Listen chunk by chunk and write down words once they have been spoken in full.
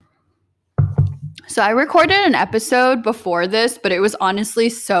So I recorded an episode before this, but it was honestly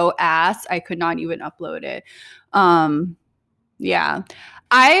so ass I could not even upload it. Yeah.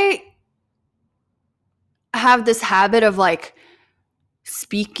 I have this habit of like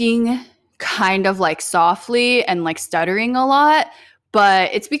speaking kind of like softly and like stuttering a lot,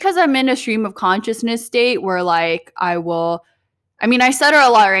 but it's because I'm in a stream of consciousness state where like I stutter a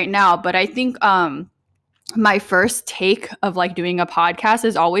lot right now, but I think my first take of like doing a podcast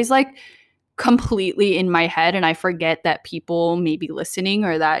is always like completely in my head, and I forget that people may be listening,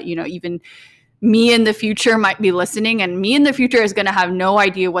 or that, even me in the future might be listening, and me in the future is going to have no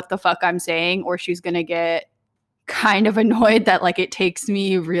idea what the fuck I'm saying, or she's going to get kind of annoyed that like it takes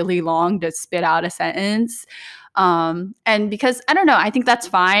me really long to spit out a sentence. And because I don't know, I think that's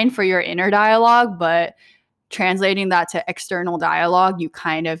fine for your inner dialogue, but translating that to external dialogue, you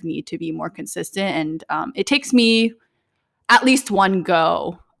kind of need to be more consistent. And it takes me at least one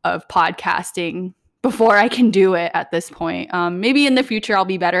go of podcasting before I can do it at this point. Maybe in the future I'll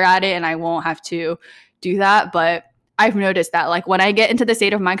be better at it and I won't have to do that. But I've noticed that like when I get into the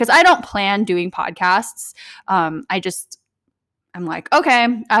state of mind, because I don't plan doing podcasts, I'm like,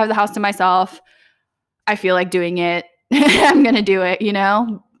 okay, I have the house to myself. I feel like doing it. I'm going to do it,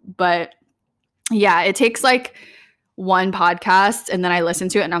 But yeah, it takes like one podcast and then I listen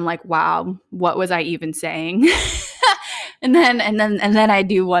to it and I'm like, wow, what was I even saying? and then I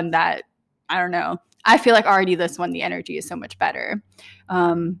do one that, I don't know. I feel like already this one, the energy is so much better.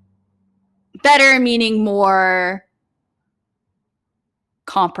 Better meaning more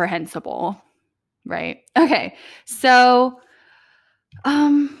comprehensible, right? Okay. So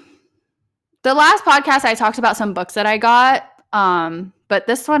the last podcast I talked about some books that I got. But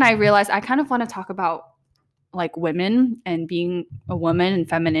this one I realized I kind of want to talk about like women and being a woman and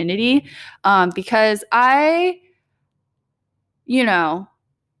femininity, because I've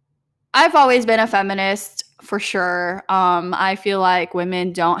always been a feminist for sure. I feel like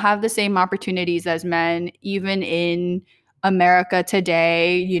women don't have the same opportunities as men, even in America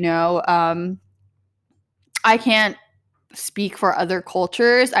today. I can't speak for other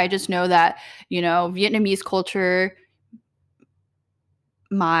cultures. I just know that, Vietnamese culture,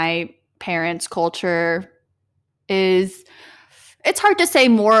 my parents' culture it's hard to say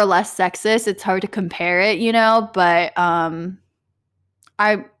more or less sexist. It's hard to compare it, but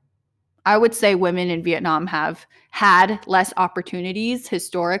I would say women in Vietnam have had less opportunities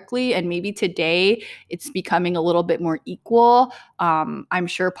historically, and maybe today it's becoming a little bit more equal. I'm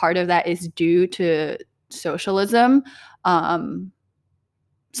sure part of that is due to socialism.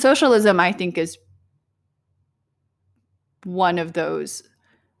 Socialism, I think, is one of those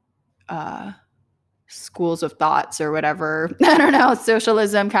schools of thoughts or whatever. I don't know.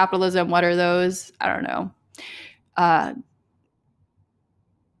 Socialism, capitalism, what are those? I don't know.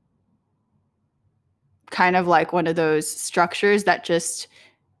 Kind of like one of those structures that just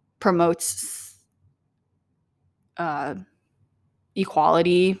promotes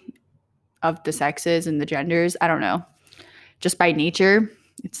equality of the sexes and the genders. I don't know. Just by nature,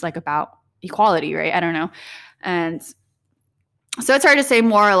 it's like about equality, right? I don't know. And so it's hard to say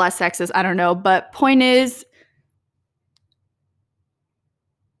more or less sexist. I don't know. But point is,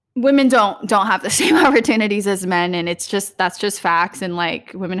 women don't have the same opportunities as men, and that's just facts. And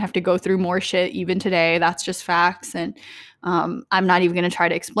like women have to go through more shit even today. That's just facts. And I'm not even going to try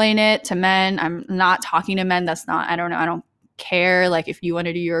to explain it to men. I'm not talking to men. I don't know. I don't care. Like if you want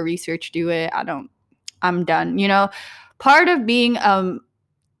to do your research, do it. I'm done. Part of being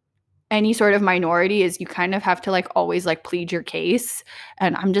any sort of minority is you kind of have to like always like plead your case,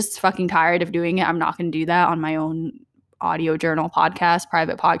 and I'm just fucking tired of doing it. I'm not going to do that on my own audio journal podcast,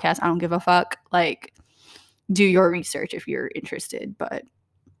 private podcast. I don't give a fuck. Like, do your research if you're interested, but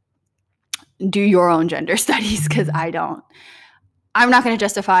do your own gender studies, because I don't. I'm not going to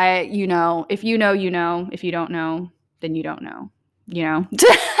justify it. If you know, you know. If you don't know, then you don't know.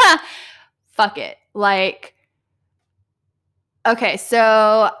 Fuck it. Like, okay,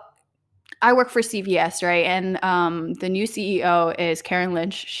 so I work for CVS, right? And the new CEO is Karen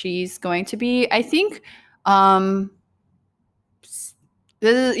Lynch. She's going to be, I think,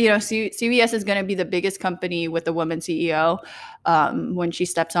 this is, CVS is going to be the biggest company with a woman CEO when she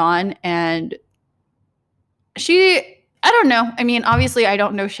steps on. And I don't know. I mean, obviously, I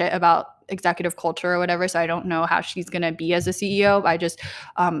don't know shit about executive culture or whatever, so I don't know how she's going to be as a CEO. I just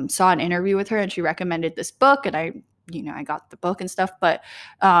saw an interview with her, and she recommended this book, and I got the book and stuff. But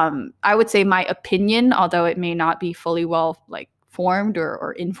I would say my opinion, although it may not be fully well like formed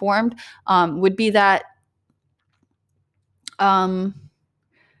or informed, would be that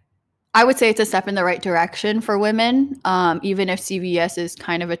I would say it's a step in the right direction for women, even if CVS is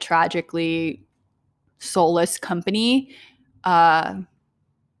kind of a tragically soulless company. One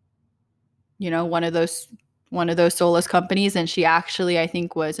of those soulless companies. And she actually, I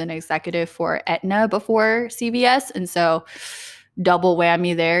think, was an executive for Aetna before CVS. And so double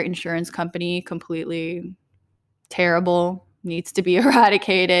whammy there. Insurance company, completely terrible, needs to be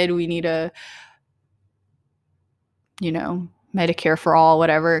eradicated. We need a, Medicare for all,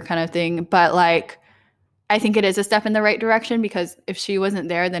 whatever kind of thing. But like, I think it is a step in the right direction, because if she wasn't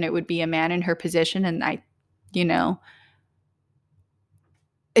there, then it would be a man in her position. And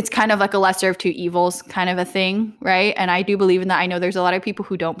it's kind of like a lesser of two evils kind of a thing, right? And I do believe in that. I know there's a lot of people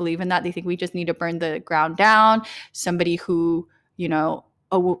who don't believe in that. They think we just need to burn the ground down. Somebody who,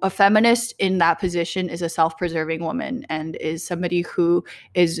 a feminist in that position is a self-preserving woman and is somebody who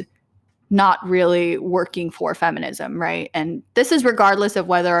is not really working for feminism, right? And this is regardless of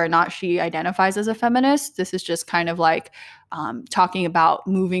whether or not she identifies as a feminist. This is just kind of like talking about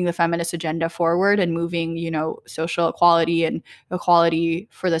moving the feminist agenda forward and moving, social equality and equality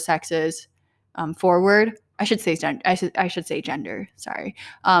for the sexes forward. I should say gender. Sorry,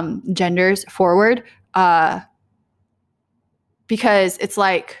 genders forward, because it's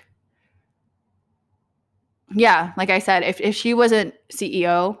like, yeah, like I said, if she wasn't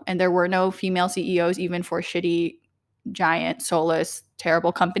CEO and there were no female CEOs, even for shitty, giant, soulless,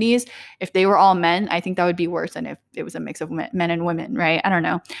 terrible companies, if they were all men, I think that would be worse than if it was a mix of men and women, right? I don't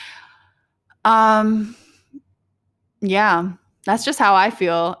know. Yeah, that's just how I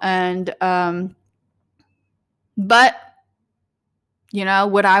feel. And, but,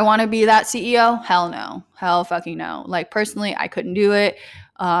 would I want to be that CEO? Hell no. Hell fucking no. Like, personally, I couldn't do it.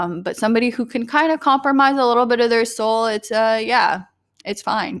 But somebody who can kind of compromise a little bit of their soul, it's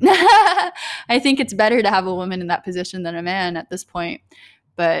fine. I think it's better to have a woman in that position than a man at this point.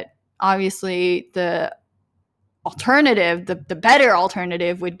 But obviously the alternative, the better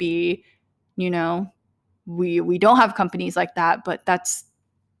alternative would be, we don't have companies like that, but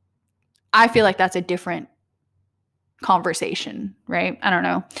I feel like that's a different conversation, right? I don't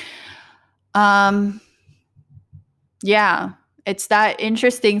know. Yeah. It's that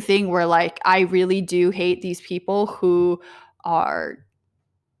interesting thing where, like, I really do hate these people who are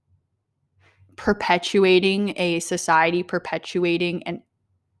perpetuating a society, perpetuating an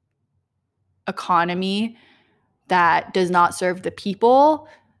economy that does not serve the people.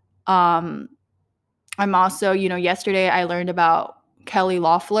 I'm also, yesterday I learned about Kelly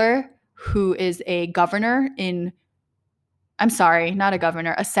Loeffler, who is a governor in, I'm sorry, not a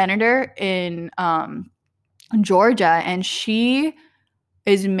governor, a senator in Georgia, and she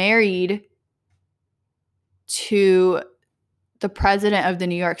is married to the president of the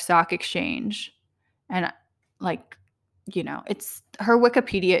New York Stock Exchange. And like, it's, her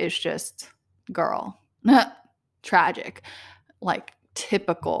Wikipedia is just, girl, tragic, like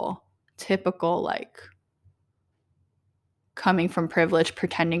typical, like coming from privilege,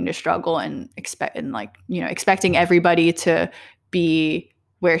 pretending to struggle and expecting everybody to be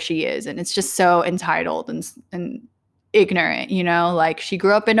where she is. And it's just so entitled and ignorant, like she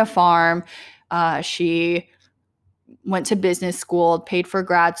grew up in a farm. She went to business school, paid for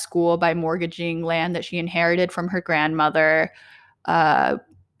grad school by mortgaging land that she inherited from her grandmother.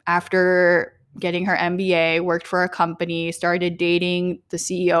 After getting her MBA, worked for a company, started dating the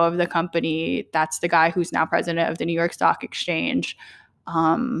CEO of the company. That's the guy who's now president of the New York Stock Exchange.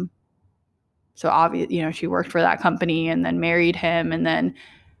 So obviously, she worked for that company and then married him, and then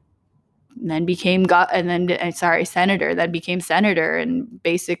became senator, then became senator. And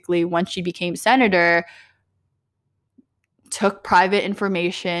basically, once she became senator, took private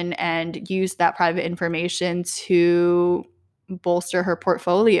information and used that private information to bolster her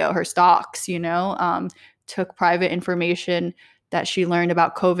portfolio, her stocks, took private information that she learned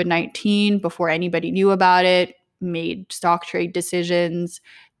about COVID-19 before anybody knew about it, made stock trade decisions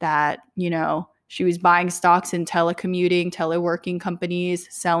that, she was buying stocks in telecommuting, teleworking companies,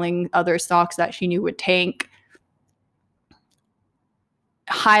 selling other stocks that she knew would tank.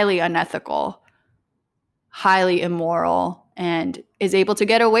 Highly unethical, highly immoral, and is able to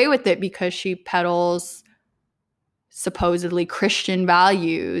get away with it because she peddles supposedly Christian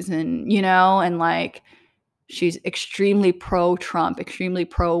values and, and like she's extremely pro-Trump, extremely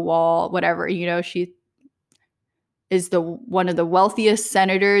pro-wall, whatever, she is one of the wealthiest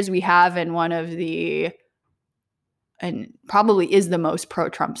senators we have and probably is the most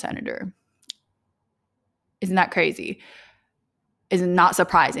pro-Trump senator. Isn't that crazy? Is not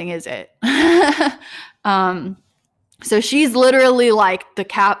surprising, is it? So she's literally like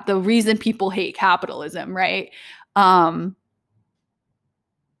the reason people hate capitalism, right? But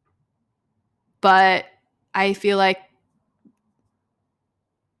I feel like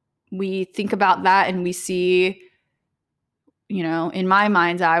we think about that and we see, in my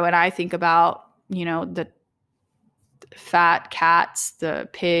mind's eye, when I think about, the fat cats, the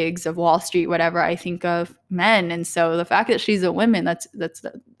pigs of Wall Street, whatever, I think of men. And so the fact that she's a woman, that's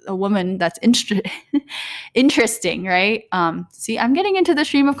a woman that's interesting, right? See, I'm getting into the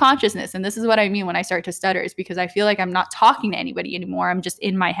stream of consciousness, and this is what I mean when I start to stutter, is because I feel like I'm not talking to anybody anymore. I'm just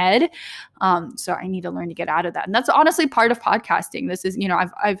in my head. So I need to learn to get out of that. And that's honestly part of podcasting. This is,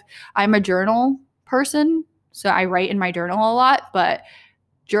 I'm a journal person, so I write in my journal a lot, but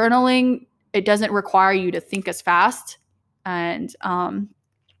journaling, it doesn't require you to think as fast. And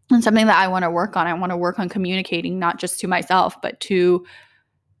something that I want to work on. I want to work on communicating not just to myself, but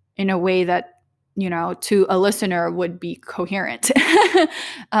in a way that, to a listener would be coherent.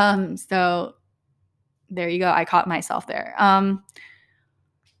 So there you go. I caught myself there.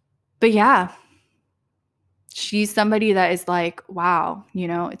 But yeah, she's somebody that is like, wow,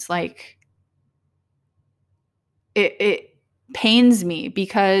 it's like, it pains me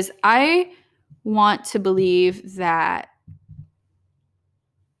because I want to believe that,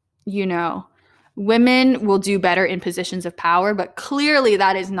 women will do better in positions of power, but clearly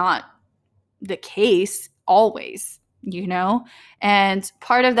that is not the case always, and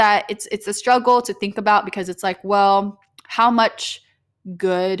part of that, it's a struggle to think about, because it's like, well, how much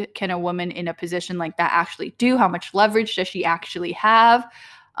good can a woman in a position like that actually do? How much leverage does she actually have?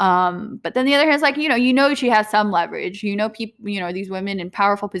 But then the other hand is like, she has some leverage, people, these women in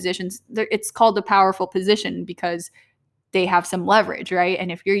powerful positions, it's called a powerful position because they have some leverage, right?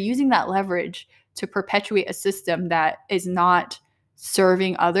 And if you're using that leverage to perpetuate a system that is not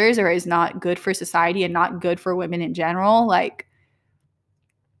serving others or is not good for society and not good for women in general, like,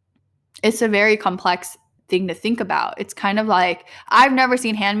 it's a very complex thing to think about. It's kind of like, I've never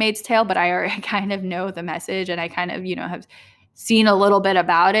seen Handmaid's Tale, but I already kind of know the message, and I kind of, have seen a little bit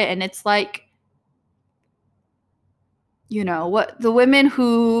about it. And it's like, what the women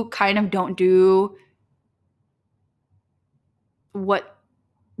who kind of don't do what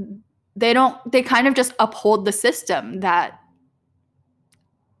they kind of just uphold the system that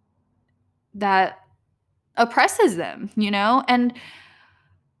oppresses them, and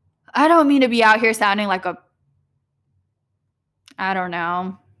I don't mean to be out here sounding like I don't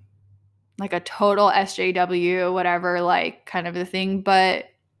know, like a total SJW, whatever, like kind of the thing. But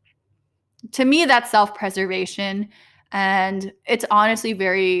to me, that's self-preservation. And it's honestly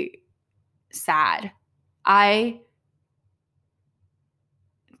very sad. I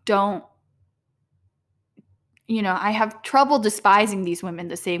don't, I have trouble despising these women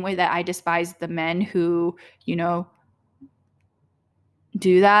the same way that I despise the men who,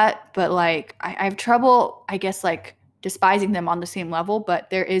 do that. But like, I have trouble, I guess, like despising them on the same level, but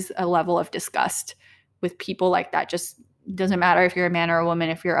there is a level of disgust with people like that. Just doesn't matter if you're a man or a woman,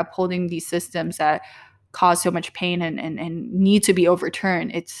 if you're upholding these systems that cause so much pain and need to be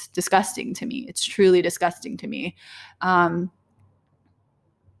overturned. It's disgusting to me. It's truly disgusting to me. But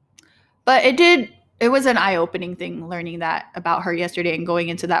it was an eye-opening thing learning that about her yesterday and going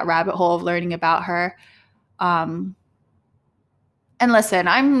into that rabbit hole of learning about her. And listen,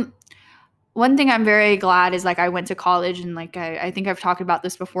 one thing I'm very glad is, like, I went to college, and like I think I've talked about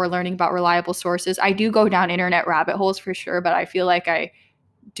this before, learning about reliable sources. I do go down internet rabbit holes for sure, but I feel like I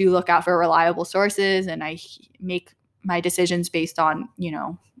do look out for reliable sources, and I make my decisions based on,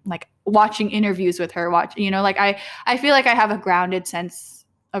 like watching interviews with her, like I feel like I have a grounded sense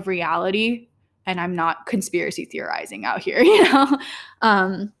of reality, and I'm not conspiracy theorizing out here,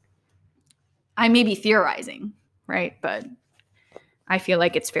 I may be theorizing, right? But I feel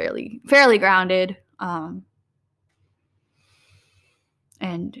like it's fairly grounded. And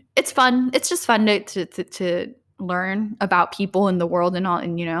it's fun. It's just fun to learn about people in the world and all,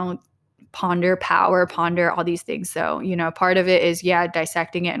 and, ponder power, ponder all these things. So, part of it is,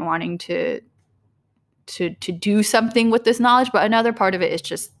 dissecting it and wanting to do something with this knowledge. But another part of it is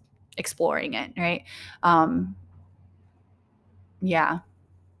just exploring it, right? Yeah.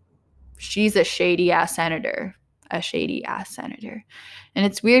 She's a shady ass senator. And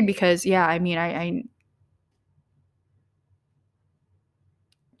it's weird because, I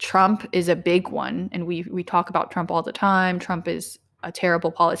Trump is a big one, and we talk about Trump all the time. Trump is a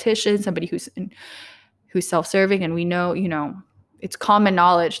terrible politician, somebody who's self-serving, and we know, it's common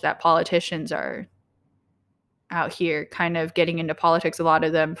knowledge that politicians are out here kind of getting into politics, a lot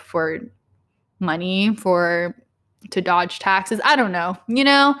of them for money, to dodge taxes. I don't know,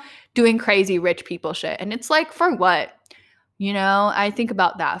 doing crazy rich people shit. And it's like, for what? I think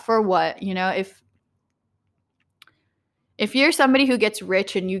about that. For what? if you're somebody who gets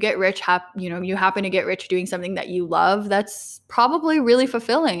rich and you get rich, you happen to get rich doing something that you love, that's probably really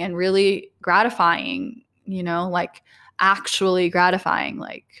fulfilling and really gratifying, like actually gratifying,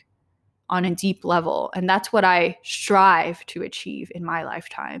 like on a deep level. And that's what I strive to achieve in my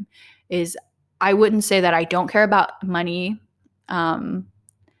lifetime. Is I wouldn't say that I don't care about money.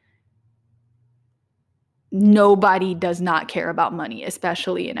 Nobody does not care about money,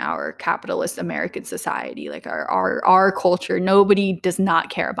 especially in our capitalist American society, like our culture. Nobody does not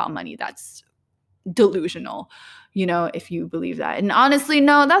care about money. That's delusional, if you believe that. And honestly,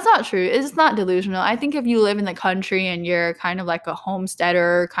 no, that's not true. It's not delusional. I think if you live in the country and you're kind of like a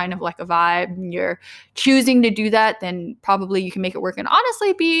homesteader, kind of like a vibe, and you're choosing to do that, then probably you can make it work and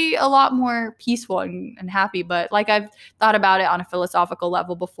honestly be a lot more peaceful and happy. But like, I've thought about it on a philosophical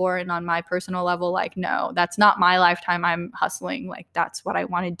level before, and on my personal level, like, no, that's not my lifetime. I'm hustling. Like, that's what I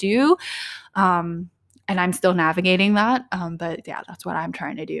want to do. And I'm still navigating that. But yeah, that's what I'm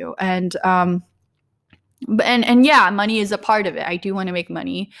trying to do. And yeah, money is a part of it. I do want to make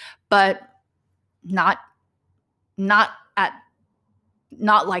money, but not at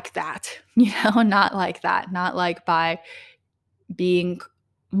not like that, not like that, not like by being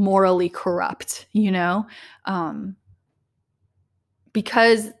morally corrupt,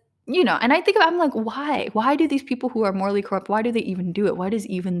 because and I think I'm like, why do these people who are morally corrupt, why do they even do it? What is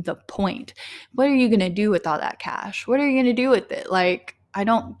even the point? What are you going to do with all that cash? What are you going to do with it? Like, I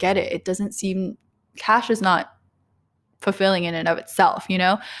don't get it. It doesn't seem, cash is not fulfilling in and of itself.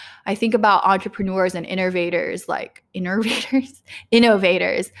 I think about entrepreneurs and innovators like Elon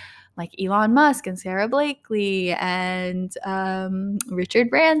Musk and Sarah Blakely and Richard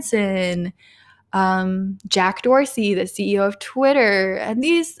Branson, Jack Dorsey, the CEO of Twitter, and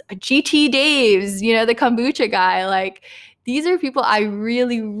these GT Daves, the kombucha guy. Like, these are people I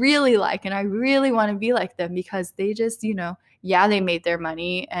really, really like, and I really want to be like them, because they just, yeah, they made their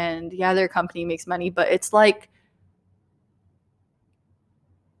money, and yeah, their company makes money, but it's like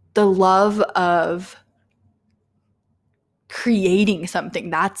the love of creating something.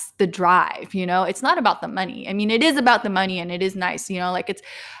 That's the drive. It's not about the money. I mean, it is about the money, and it is nice, like,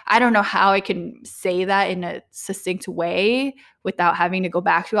 I don't know how I can say that in a succinct way without having to go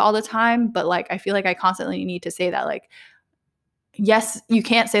back to it all the time, but like, I feel like I constantly need to say that, like, yes, you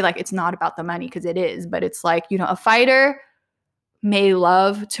can't say like it's not about the money, because it is, but it's like, a fighter may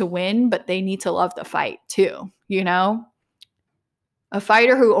love to win, but they need to love the fight too. A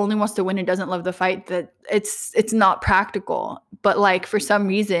fighter who only wants to win and doesn't love the fight, that it's not practical. But like, for some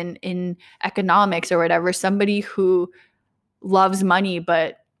reason in economics or whatever, somebody who loves money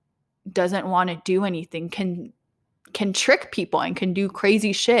but doesn't want to do anything can trick people and can do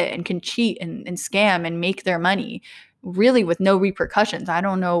crazy shit and can cheat and scam and make their money really with no repercussions. I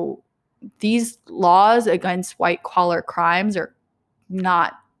don't know. These laws against white collar crimes are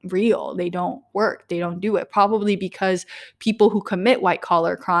not real. They don't work. They don't do it. Probably because people who commit white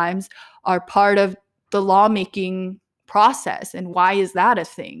collar crimes are part of the lawmaking process. And why is that a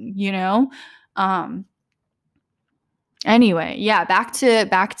thing? Anyway, yeah, back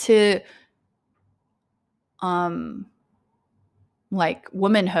to like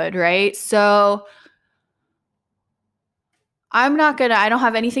womanhood, right? So I don't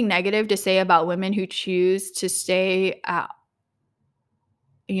have anything negative to say about women who choose to stay at,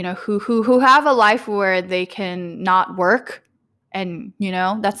 who have a life where they can not work, and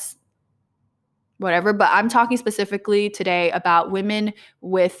that's whatever. But I'm talking specifically today about women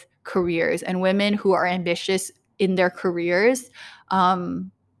with careers and women who are ambitious in their careers.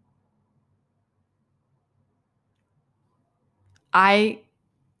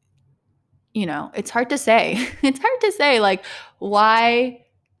 It's hard to say. It's hard to say, like, why,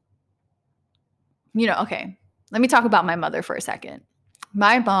 okay, let me talk about my mother for a second.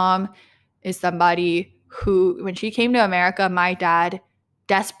 My mom is somebody who, when she came to America, my dad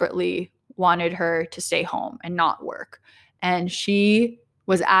desperately wanted her to stay home and not work. And she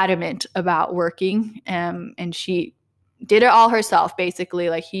was adamant about working, and she did it all herself, basically.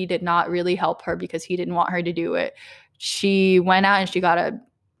 Like, he did not really help her because he didn't want her to do it. She went out and she got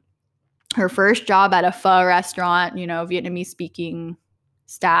her first job at a pho restaurant, Vietnamese speaking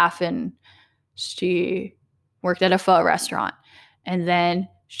staff, and she worked at a pho restaurant. And then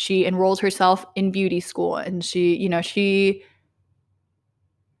she enrolled herself in beauty school, and her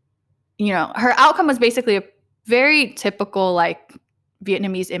outcome was basically a very typical, like,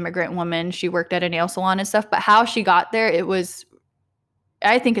 Vietnamese immigrant woman. She worked at a nail salon and stuff, but how she got there,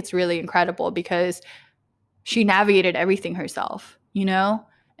 I think it's really incredible, because she navigated everything herself,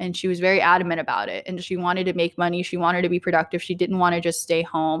 and she was very adamant about it. And she wanted to make money. She wanted to be productive. She didn't want to just stay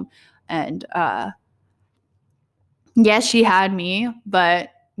home and yes, she had me, but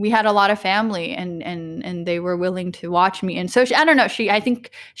we had a lot of family, and they were willing to watch me. And so I don't know, I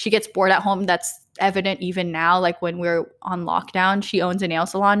think she gets bored at home. That's evident even now, like when we're on lockdown. She owns a nail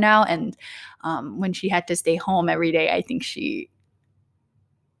salon now, and when she had to stay home every day, I think she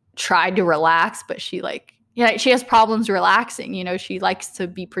tried to relax, but she like, yeah, she has problems relaxing. She likes to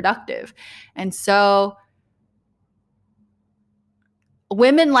be productive. And so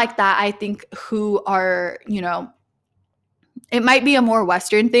women like that, I think, who are, it might be a more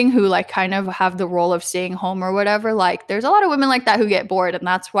Western thing, who like kind of have the role of staying home or whatever. Like there's a lot of women like that who get bored, and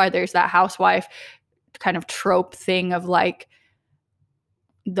that's why there's that housewife kind of trope thing of like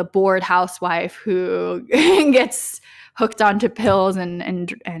the bored housewife who gets hooked onto pills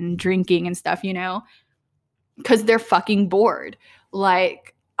and drinking and stuff, because they're fucking bored.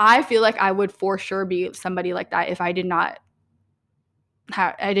 Like I feel like I would for sure be somebody like that if I didn't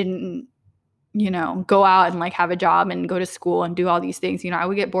go out and like have a job and go to school and do all these things. I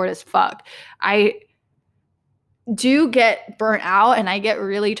would get bored as fuck. I do get burnt out and I get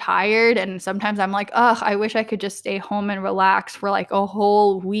really tired, and sometimes I'm like, ugh, I wish I could just stay home and relax for like a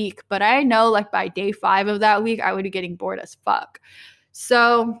whole week. But I know like by day 5 of that week I would be getting bored as fuck.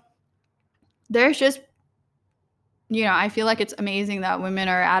 So there's just, I feel like it's amazing that women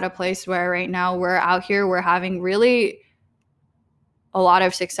are at a place where right now we're out here, we're having really a lot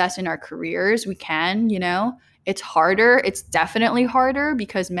of success in our careers. We can, it's harder. It's definitely harder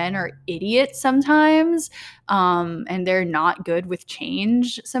because men are idiots sometimes, and they're not good with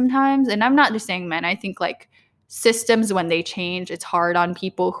change sometimes. And I'm not just saying men. I think like systems, when they change, it's hard on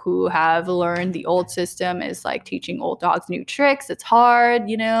people who have learned the old system is like teaching old dogs new tricks. It's hard,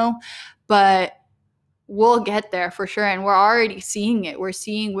 but we'll get there for sure. And we're already seeing it. We're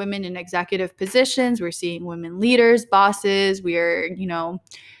seeing women in executive positions. We're seeing women leaders, bosses. We're,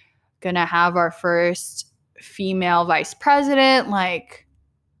 going to have our first female vice president. Like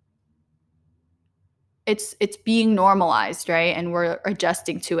it's being normalized, right? And we're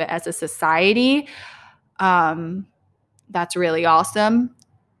adjusting to it as a society. That's really awesome.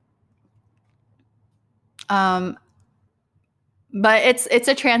 But it's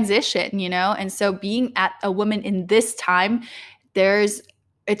a transition, and so being at a woman in this time,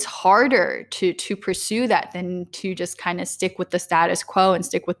 it's harder to pursue that than to just kind of stick with the status quo and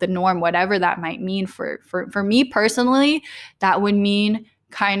stick with the norm, whatever that might mean. For me personally, that would mean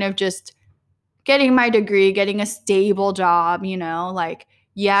kind of just getting my degree, getting a stable job, like,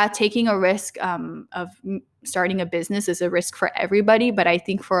 yeah, taking a risk of starting a business is a risk for everybody. But I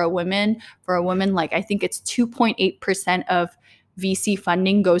think for a woman, like I think it's 2.8% of VC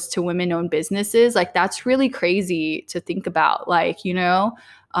funding goes to women-owned businesses. Like that's really crazy to think about. Like,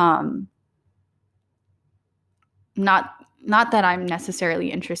 not that I'm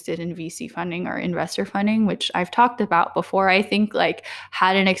necessarily interested in VC funding or investor funding, which I've talked about before. I think like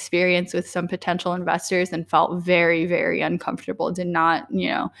had an experience with some potential investors and felt very, very uncomfortable. Did not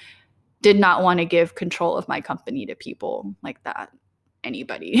want to give control of my company to people like that,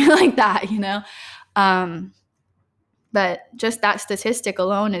 anybody like that, But just that statistic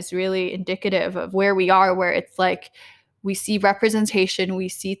alone is really indicative of where we are, where it's like we see representation, we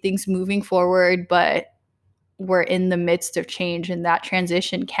see things moving forward, but we're in the midst of change, and that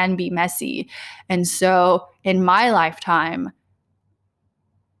transition can be messy. And so in my lifetime,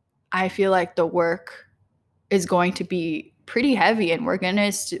 I feel like the work is going to be pretty heavy, and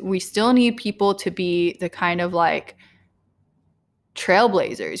we still need people to be the kind of like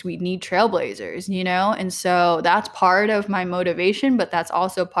trailblazers. We need trailblazers, And so that's part of my motivation, but that's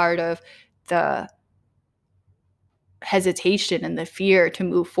also part of the hesitation and the fear to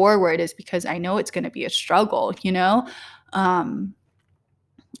move forward, is because I know it's going to be a struggle,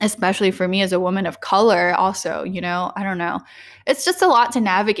 especially for me as a woman of color also, I don't know. It's just a lot to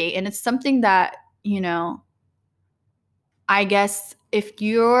navigate, and it's something that, I guess if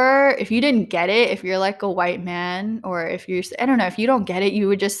you didn't get it, if you're like a white man, or I don't know, if you don't get it, you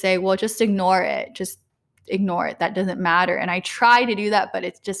would just say, well, just ignore it. Just ignore it. That doesn't matter. And I try to do that, but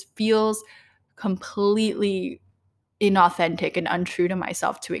it just feels completely inauthentic and untrue to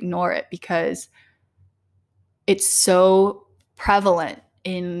myself to ignore it, because it's so prevalent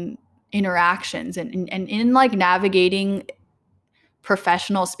in interactions and in like navigating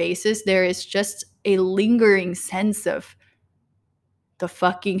professional spaces. There is just a lingering sense of the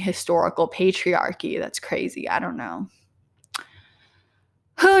fucking historical patriarchy that's crazy. I don't know.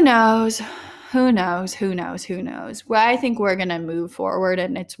 Who knows? Who knows? Who knows? Who knows? Well, I think we're gonna move forward,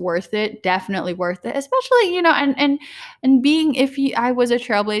 and it's worth it. Definitely worth it. Especially, and being, I was a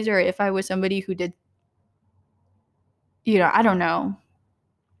trailblazer, if I was somebody who did, I don't know,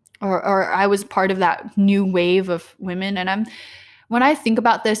 or I was part of that new wave of women. And when I think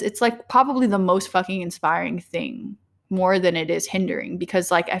about this, it's like probably the most fucking inspiring thing, more than it is hindering,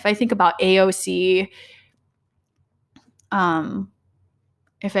 because like if I think about AOC,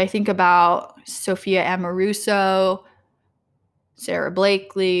 if I think about Sophia Amoruso, Sarah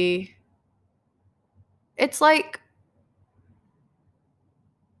Blakely, it's like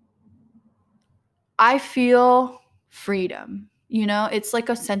I feel freedom, you know? It's like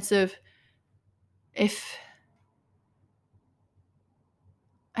a sense of, if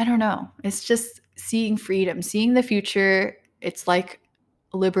I don't know, it's just seeing freedom, seeing the future. It's like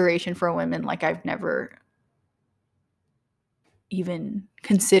liberation for women like I've never even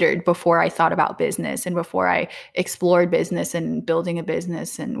considered before I thought about business and before I explored business and building a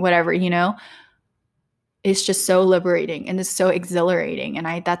business and whatever, you know? It's just so liberating and it's so exhilarating,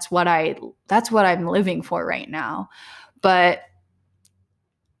 and that's what I'm living for right now. But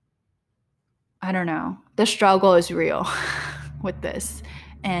I don't know. The struggle is real with this,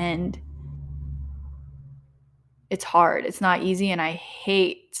 and it's hard. It's not easy, and I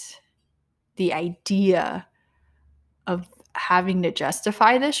hate the idea of having to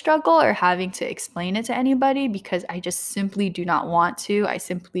justify this struggle or having to explain it to anybody, because I just simply do not want to. I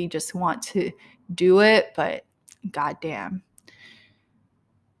simply just want to do it, but goddamn,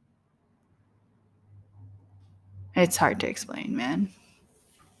 it's hard to explain, man.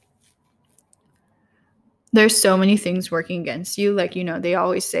 There's so many things working against you. Like, you know, they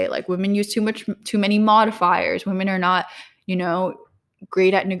always say like women use too many modifiers. Women are not, you know,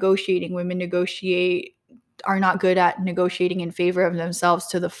 great at negotiating. Women are not good at negotiating in favor of themselves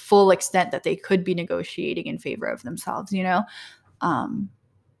to the full extent that they could be negotiating in favor of themselves, you know?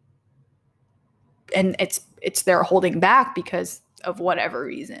 And it's they're holding back because of whatever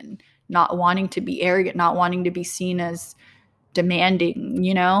reason, not wanting to be arrogant, not wanting to be seen as demanding,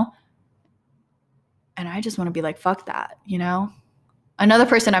 you know? And I just want to be like, fuck that, you know? Another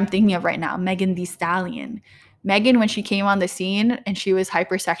person I'm thinking of right now, Megan Thee Stallion. Megan, when she came on the scene and she was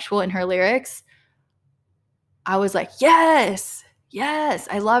hypersexual in her lyrics, I was like, yes,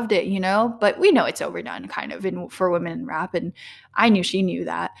 I loved it, you know? But we know it's overdone kind of for women in rap. And I knew she knew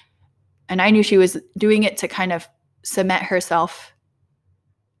that. And I knew she was doing it to kind of cement herself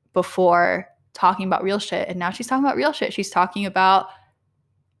before talking about real shit. And now she's talking about real shit. She's talking about,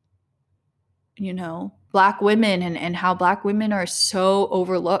 you know, Black women and how Black women are so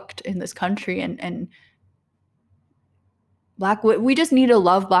overlooked in this country, and we just need to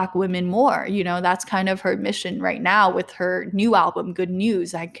love Black women more. You know, that's kind of her mission right now with her new album, Good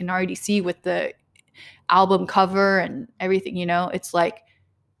News. I can already see with the album cover and everything, you know, it's like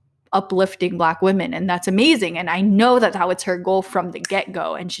uplifting Black women, and that's amazing. And I know that was her goal from the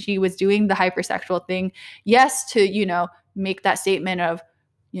get-go. And she was doing the hypersexual thing, yes, to, you know, make that statement of,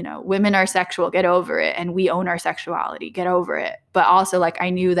 you know, women are sexual, get over it, and we own our sexuality, get over it. But also, like, I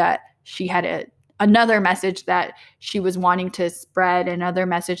knew that she had another message that she was wanting to spread, another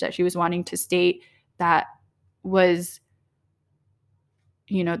message that she was wanting to state that was,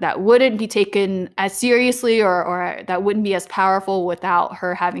 you know, that wouldn't be taken as seriously or that wouldn't be as powerful without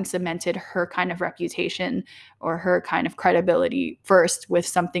her having cemented her kind of reputation or her kind of credibility first with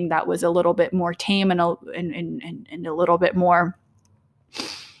something that was a little bit more tame and a little bit more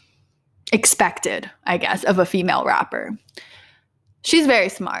expected, I guess, of a female rapper. She's very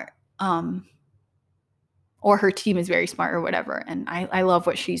smart. Or her team is very smart or whatever. And I love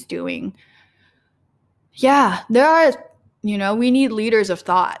what she's doing. Yeah, there are, you know, we need leaders of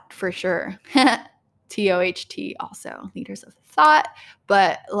thought for sure. TOHT also, leaders of thought.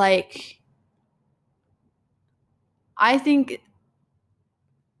 But like, I think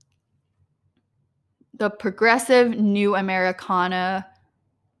the progressive new Americana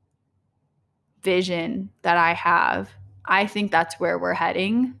vision that I have, I think that's where we're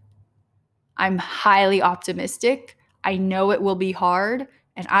heading. I'm highly optimistic. I know it will be hard,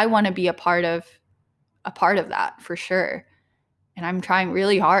 and I want to be a part of that for sure. And I'm trying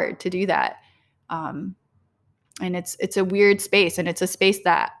really hard to do that. And it's a weird space, and it's a space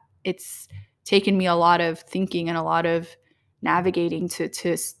that it's taken me a lot of thinking and a lot of navigating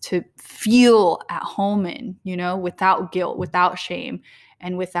to feel at home in, you know, without guilt, without shame,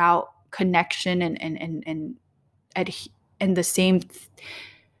 and without connection and the same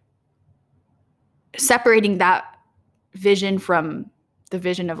separating that vision from the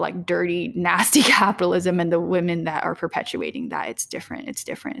vision of like dirty, nasty capitalism and the women that are perpetuating that. It's different.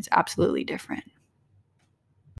 It's absolutely different.